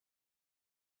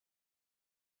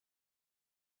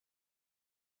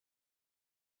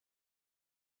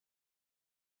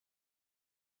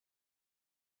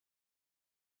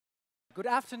Good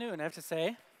afternoon, I have to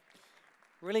say.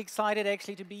 Really excited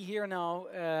actually to be here now,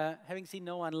 having seen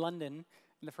NOAH in London,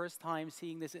 and the first time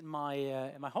seeing this in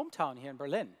my hometown here in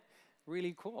Berlin.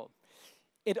 Really cool.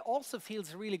 It also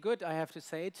feels really good, I have to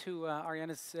say, to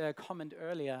Ariane's comment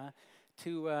earlier,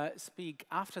 to speak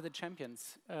after the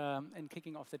champions and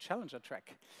kicking off the challenger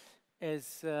track.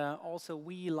 As also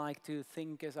we like to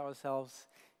think as ourselves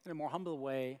in a more humble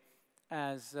way,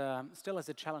 as still as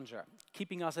a challenger,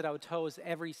 keeping us at our toes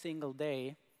every single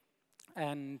day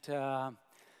and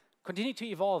continue to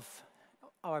evolve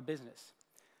our business.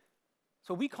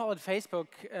 So we call it Facebook,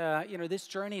 this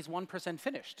journey is 1%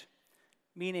 finished,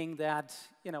 meaning that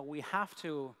we have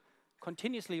to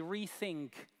continuously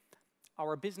rethink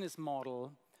our business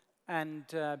model and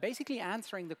basically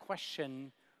answering the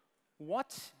question,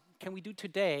 what can we do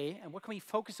today and what can we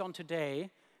focus on today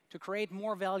to create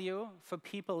more value for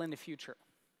people in the future?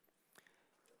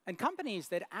 And companies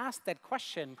that ask that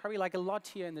question, probably like a lot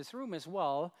here in this room as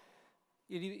well,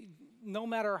 no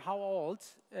matter how old,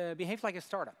 behave like a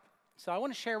startup. So I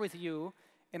want to share with you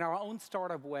in our own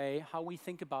startup way how we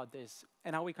think about this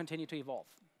and how we continue to evolve.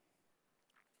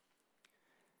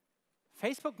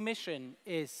 Facebook's mission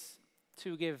is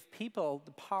to give people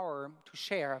the power to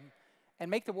share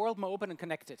and make the world more open and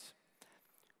connected.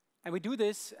 And we do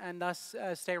this and thus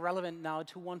stay relevant now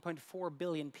to 1.4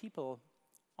 billion people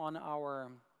on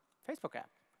our Facebook app,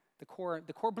 the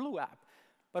core Blue app.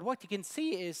 But what you can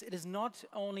see is it is not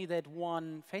only that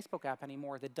one Facebook app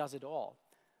anymore that does it all.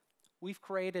 We've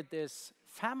created this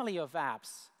family of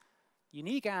apps,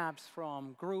 unique apps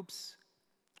from groups,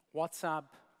 WhatsApp,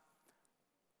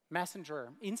 Messenger,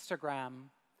 Instagram,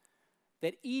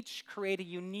 that each create a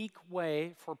unique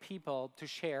way for people to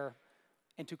share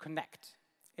and to connect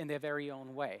in their very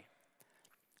own way.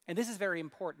 And this is very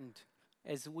important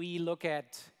as we look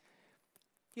at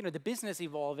the business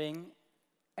evolving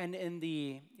and in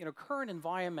the current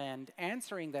environment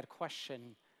answering that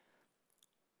question,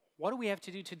 what do we have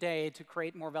to do today to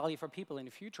create more value for people in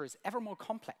the future is ever more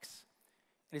complex.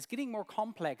 And it's getting more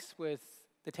complex with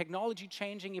the technology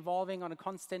changing, evolving on a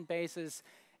constant basis,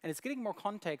 and it's getting more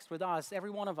context with us,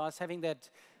 every one of us having that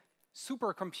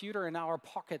supercomputer in our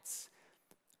pockets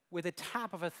with a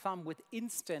tap of a thumb with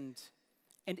instant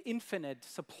and infinite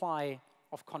supply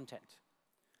of content.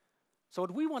 So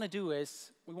what we want to do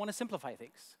is we want to simplify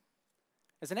things.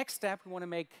 As a next step, we want to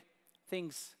make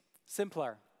things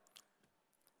simpler.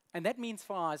 And that means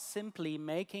for us simply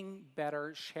making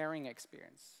better sharing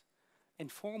experience, and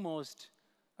foremost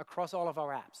across all of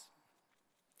our apps.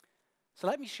 So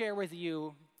let me share with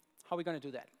you how we're going to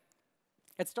do that.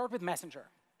 Let's start with Messenger.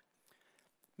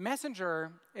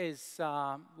 Messenger is,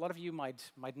 a lot of you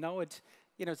might know it,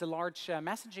 it's a large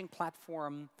messaging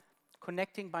platform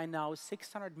connecting by now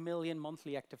 600 million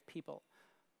monthly active people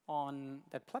on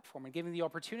that platform and giving the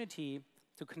opportunity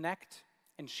to connect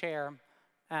and share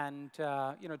and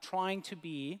trying to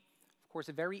be, of course,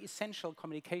 a very essential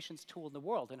communications tool in the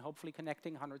world and hopefully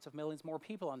connecting hundreds of millions more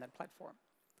people on that platform.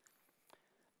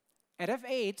 At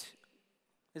F8,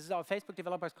 this is our Facebook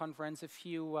Developers Conference a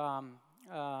few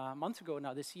months ago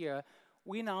now this year,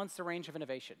 we announced a range of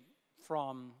innovation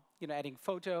from adding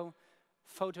photo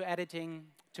editing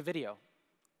to video.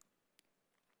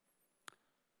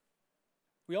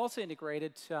 We also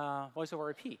integrated voice over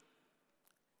IP.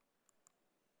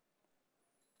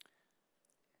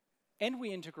 And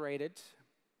we integrated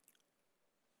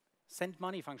send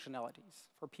money functionalities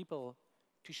for people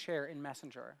to share in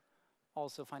Messenger,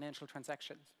 also financial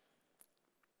transactions.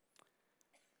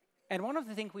 And one of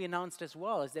the things we announced as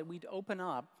well is that we'd open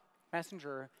up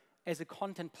Messenger as a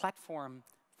content platform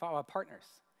for our partners,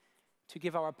 to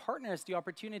give our partners the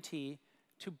opportunity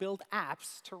to build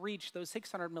apps to reach those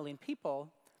 600 million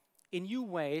people in new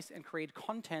ways and create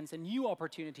contents and new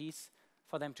opportunities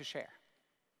for them to share.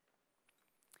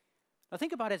 Now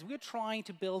think about it, as we're trying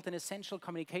to build an essential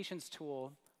communications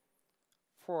tool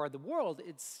for the world,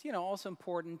 it's also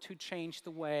important to change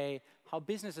the way how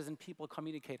businesses and people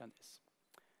communicate on this.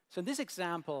 So in this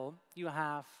example, you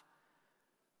have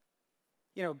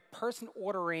person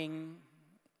ordering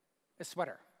a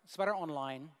sweater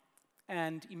online,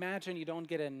 and imagine you don't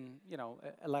get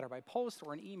a letter by post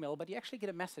or an email, but you actually get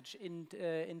a message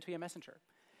into your messenger.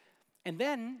 And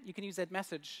then you can use that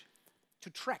message to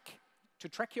track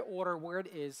your order where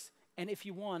it is, and if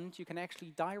you want, you can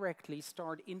actually directly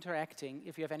start interacting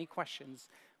if you have any questions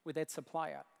with that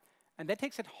supplier. And that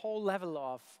takes that whole level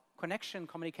of connection,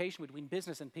 communication between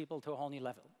business and people to a whole new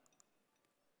level.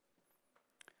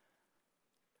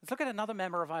 Let's look at another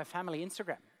member of our family,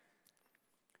 Instagram.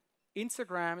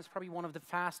 Instagram is probably one of the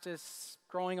fastest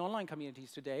growing online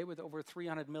communities today with over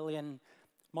 300 million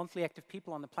monthly active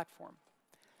people on the platform.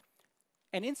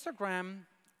 And Instagram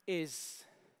is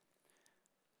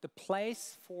the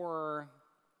place for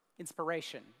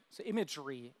inspiration, so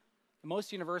imagery, the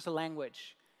most universal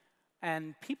language.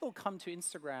 And people come to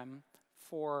Instagram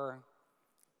for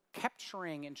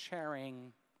capturing and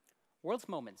sharing world's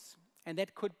moments. And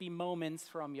that could be moments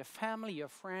from your family, your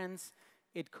friends.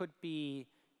 It could be,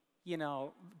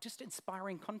 just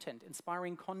inspiring content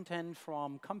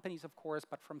from companies, of course,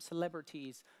 but from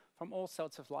celebrities, from all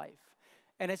sorts of life.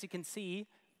 And as you can see,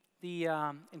 the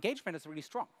engagement is really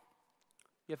strong.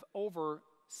 You have over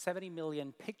 70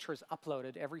 million pictures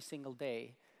uploaded every single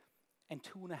day and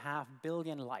 2.5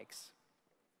 billion likes.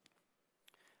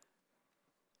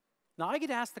 Now, I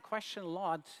get asked the question a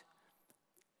lot,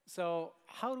 so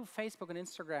how do Facebook and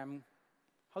Instagram,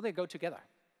 how do they go together?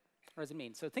 What does it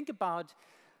mean? So think about,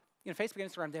 Facebook and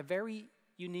Instagram, they're very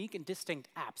unique and distinct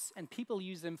apps, and people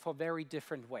use them for very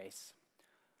different ways.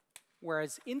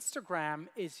 Whereas Instagram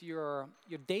is your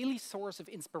daily source of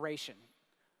inspiration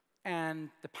and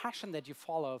the passion that you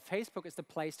follow. Facebook is the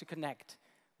place to connect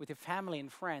with your family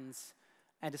and friends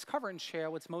and discover and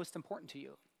share what's most important to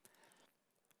you.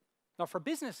 Now, for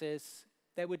businesses,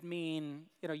 that would mean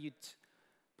you'd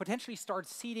potentially start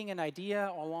seeding an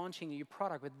idea or launching a new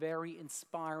product with very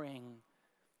inspiring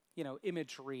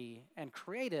imagery and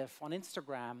creative on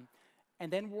Instagram,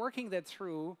 and then working that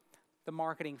through the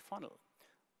marketing funnel.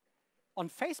 On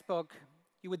Facebook,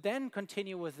 you would then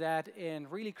continue with that in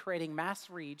really creating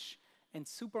mass reach and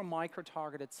super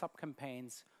micro-targeted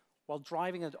sub-campaigns while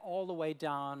driving it all the way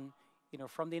down,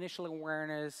 from the initial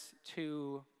awareness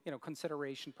to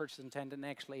consideration, purchase intent, and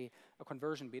actually a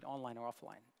conversion, be it online or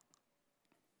offline.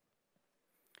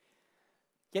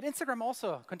 Yet Instagram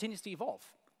also continues to evolve.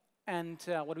 And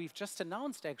what we've just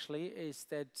announced, actually, is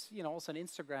that also on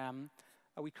Instagram,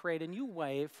 we create a new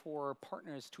way for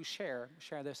partners to share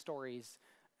their stories,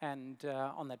 and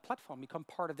on that platform, become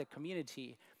part of the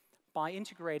community by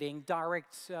integrating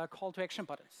direct call to action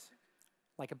buttons,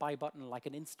 like a buy button, like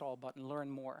an install button, learn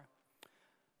more.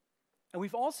 And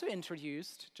we've also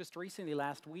introduced, just recently,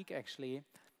 last week actually,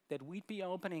 that we'd be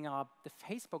opening up the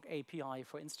Facebook API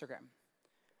for Instagram.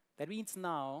 That means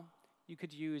now you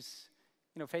could use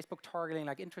Facebook targeting,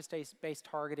 like interest-based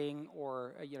targeting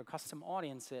or custom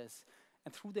audiences.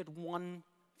 And through that one,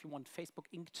 if you want, Facebook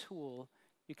Inc. tool,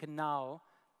 you can now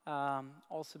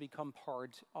also become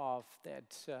part of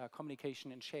that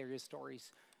communication and share your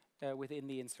stories within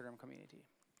the Instagram community.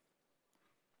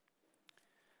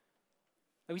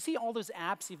 Now, we see all those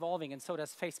apps evolving, and so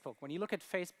does Facebook. When you look at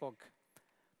Facebook,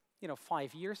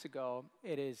 5 years ago,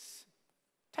 it is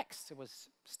text. It was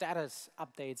status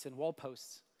updates and wall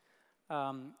posts.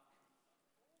 And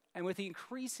with the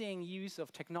increasing use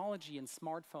of technology and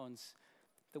smartphones,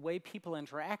 the way people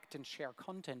interact and share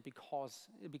content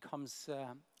becomes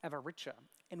ever richer,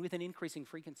 and with an increasing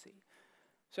frequency.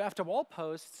 So after wall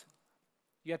posts,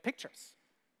 you had pictures.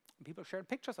 And people shared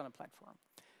pictures on a platform.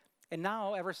 And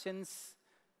now, ever since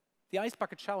the Ice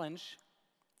Bucket Challenge,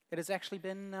 it has actually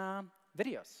been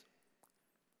videos.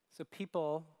 So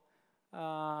people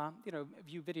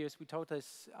view videos. We told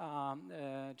this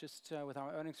just with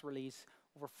our earnings release,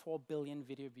 over 4 billion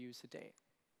video views a day.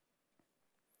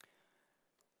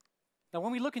 Now,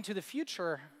 when we look into the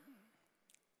future,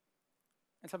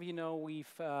 and some of you know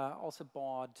we've also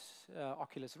bought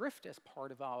Oculus Rift as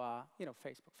part of our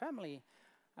Facebook family,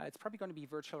 it's probably going to be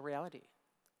virtual reality.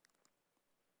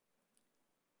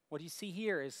 What you see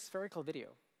here is spherical video.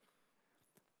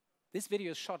 This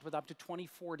video is shot with up to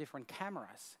 24 different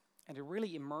cameras, and you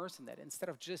really immerse in that. Instead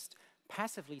of just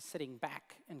passively sitting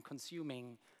back and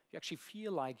consuming, you actually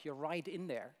feel like you're right in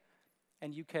there.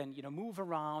 And you can move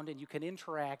around and you can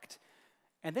interact.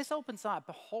 And this opens up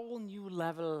a whole new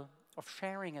level of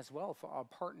sharing as well for our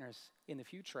partners in the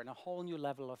future, and a whole new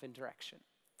level of interaction.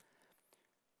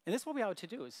 And this is what we are to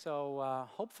do. So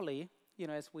hopefully,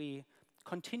 as we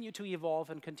continue to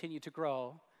evolve and continue to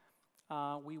grow,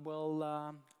 we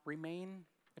will remain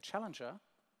a challenger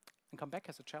and come back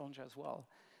as a challenger as well,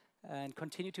 and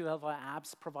continue to help our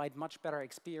apps provide much better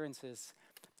experiences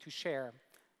to share,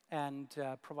 and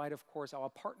provide, of course, our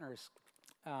partners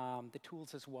the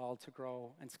tools as well to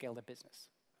grow and scale their business.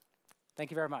 Thank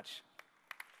you very much.